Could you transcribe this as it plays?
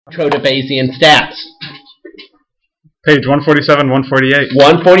Intro to Bayesian stats. Page 147, 148.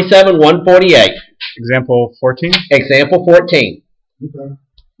 147, 148. Example 14. Example 14.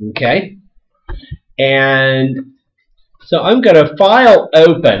 Okay. And so I'm going to file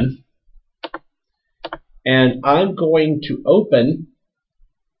open, and I'm going to open.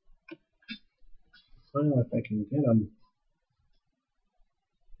 I don't know if I can get them.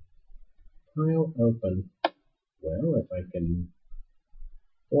 File open. Well, if I can.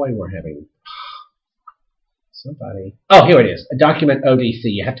 Boy, we're having somebody. Oh, here it is. A document ODC.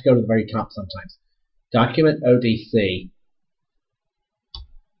 You have to go to the very top sometimes. Document ODC.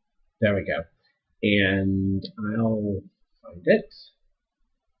 There we go. And I'll find it.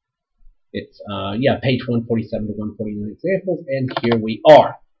 It's page 147 to 149 examples, and here we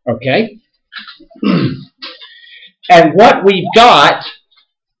are. Okay. And what we've got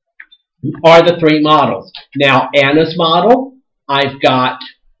are the three models. Now, Anna's model, I've got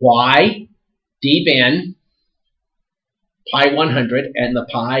Y, dBin, pi 100, and the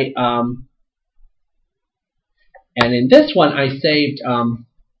pi, and in this one I saved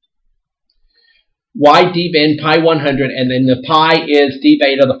Y, dBin, pi 100, and then the pi is d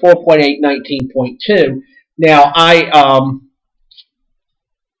beta, the 4.819.2. Now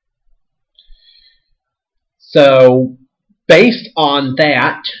so based on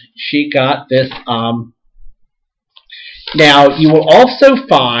that, she got this, now, you will also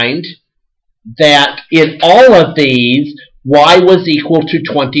find that in all of these, y was equal to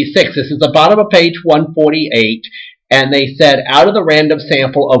 26. This is the bottom of page 148, and they said out of the random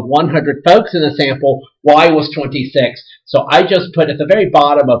sample of 100 folks in the sample, y was 26. So I just put at the very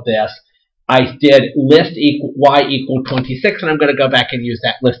bottom of this, I did list equal y equal 26, and I'm going to go back and use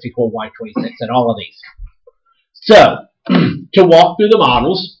that list equal y 26 in all of these. So, to walk through the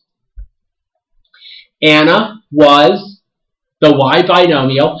models, Anna was the Y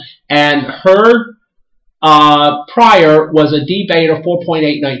binomial, and her prior was a d beta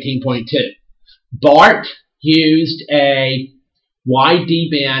 4.819.2. Bart used a Y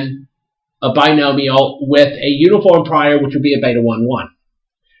dBin, a binomial, with a uniform prior, which would be a beta 1,1.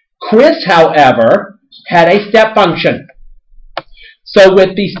 Chris, however, had a step function. So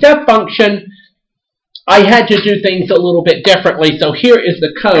with the step function, I had to do things a little bit differently. So here is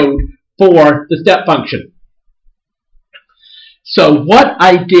the code for the step function. So what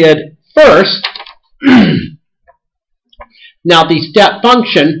I did first, now the step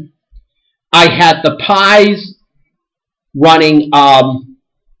function, I had the pi's running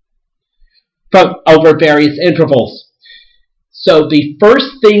from over various intervals. So the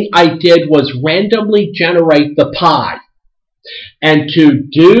first thing I did was randomly generate the pi. And to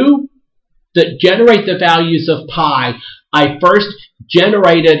generate the values of pi, I first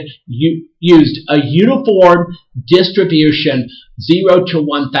used a uniform distribution 0 to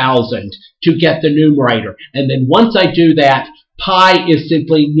 1,000 to get the numerator. And then once I do that, pi is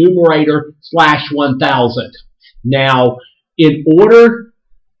simply numerator / 1,000. Now,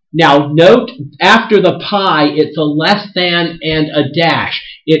 note after the pi, it's a less than and a dash.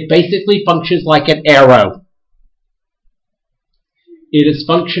 It basically functions like an arrow. It is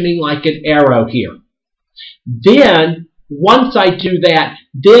functioning like an arrow here. Then, once I do that,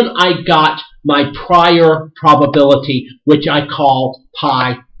 then I got my prior probability, which I call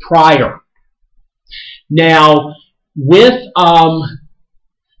pi prior. Now, with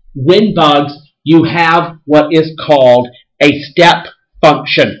WINBUGS, you have what is called a step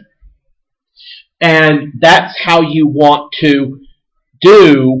function. And that's how you want to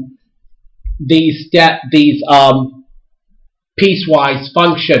do these piecewise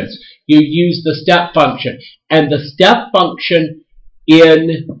functions. You use the step function. And the step function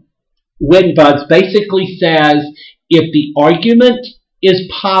in WINBUGS basically says if the argument is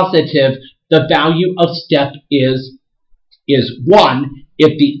positive, the value of step is 1.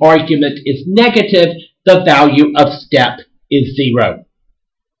 If the argument is negative, the value of step is 0.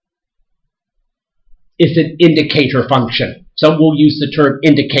 It's an indicator function. So we'll use the term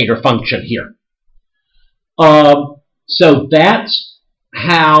indicator function here. So that's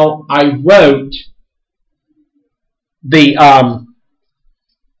how I wrote the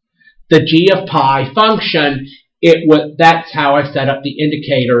g of pi function. That's how I set up the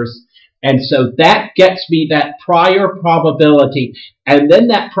indicators. And so that gets me that prior probability, and then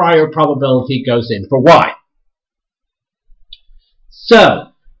that prior probability goes in for y.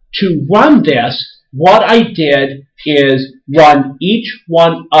 So to run this, what I did is run each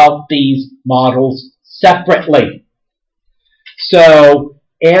one of these models separately. So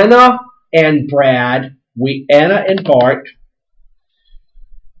Anna and Brad, Anna and Bart,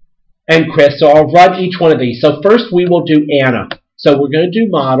 and Chris, so I'll run each one of these. So first we will do Anna. So we're going to do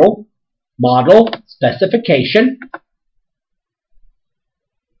model, model specification.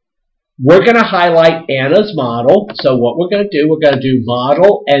 We're going to highlight Anna's model. So what we're going to do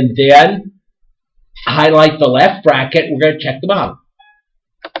model and then highlight the left bracket. We're going to check the model.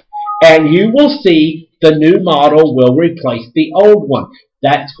 And you will see the new model will replace the old one.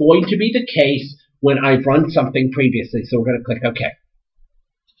 That's going to be the case when I've run something previously. So we're going to click OK.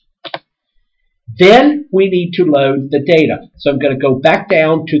 Then we need to load the data. So I'm going to go back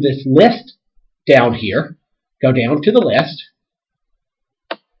down to this list down here. Go down to the list.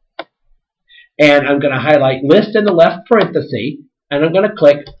 And I'm going to highlight list in the left parenthesis. And I'm going to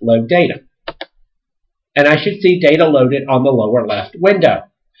click load data. And I should see data loaded on the lower left window.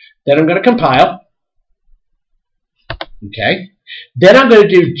 Then I'm going to compile. Okay. Then I'm going to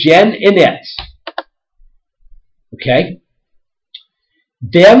do gen init. Okay.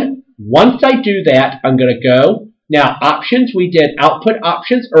 Then once I do that, I'm going to go. Now options, we did output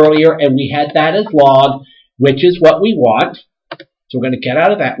options earlier, and we had that as log, which is what we want. So we're going to get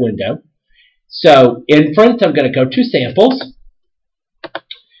out of that window. So inference, I'm going to go to samples,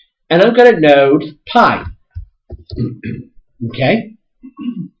 and I'm going to node pi. Okay.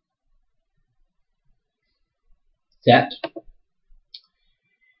 Set.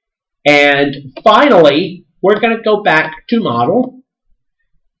 And finally, we're going to go back to model.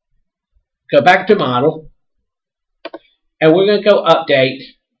 Go back to model. And we're going to go update.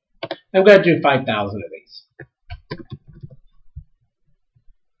 I'm going to do 5,000 of these.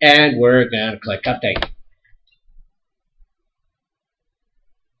 And we're going to click update.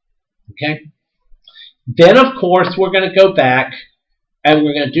 Okay. Then, of course, we're going to go back and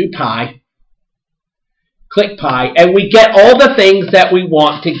we're going to do pi. Click pi, and we get all the things that we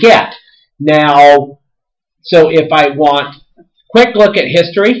want to get. Now, so if I want quick look at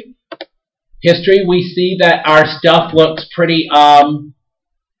history, we see that our stuff looks pretty,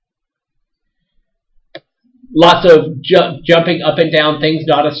 lots of jumping up and down things,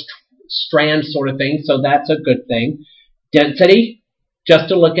 not a strand sort of thing, so that's a good thing. Density, just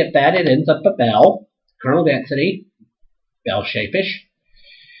to look at that, it ends up a bell. Kernel density, bell shape-ish.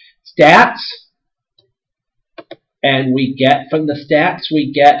 Stats. And we get, from the stats,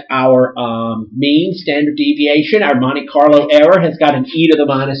 we get our mean standard deviation. Our Monte Carlo error has got an e to the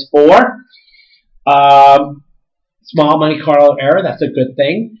minus 4. Small Monte Carlo error, that's a good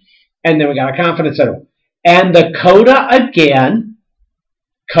thing. And then we got a confidence interval. And the coda again,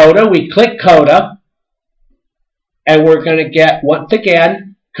 coda, we click coda. And we're going to get, once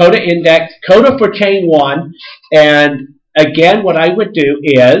again, coda index, coda for chain 1. And again, what I would do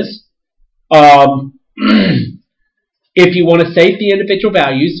is, if you want to save the individual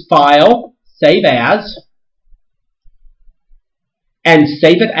values, file, save as, and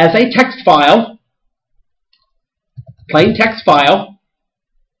save it as a text file, plain text file,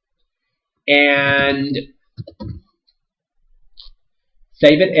 and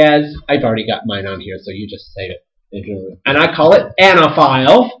save it as, I've already got mine on here, so you just save it. And I call it Anna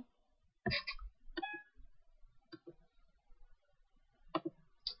file.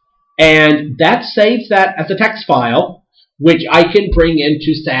 And that saves that as a text file, which I can bring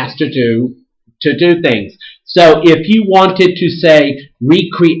into SAS to do things. So if you wanted to, say,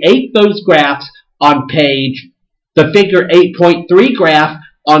 recreate those graphs on page, the figure 8.3 graph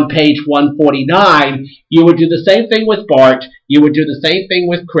on page 149, you would do the same thing with Bart, you would do the same thing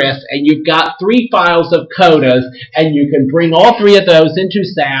with Chris, and you've got 3 files of codas, and you can bring all 3 of those into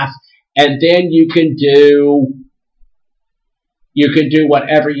SAS, and then you can do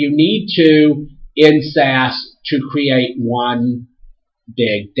whatever you need to in SAS to create one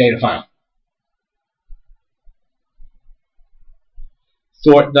big data file.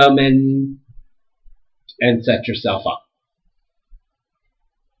 Sort them and set yourself up.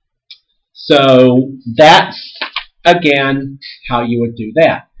 So that's, again, how you would do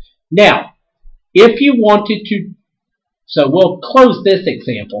that. Now, if you wanted to, so we'll close this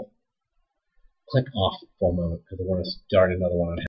example. Click off for a moment because I want to start another one on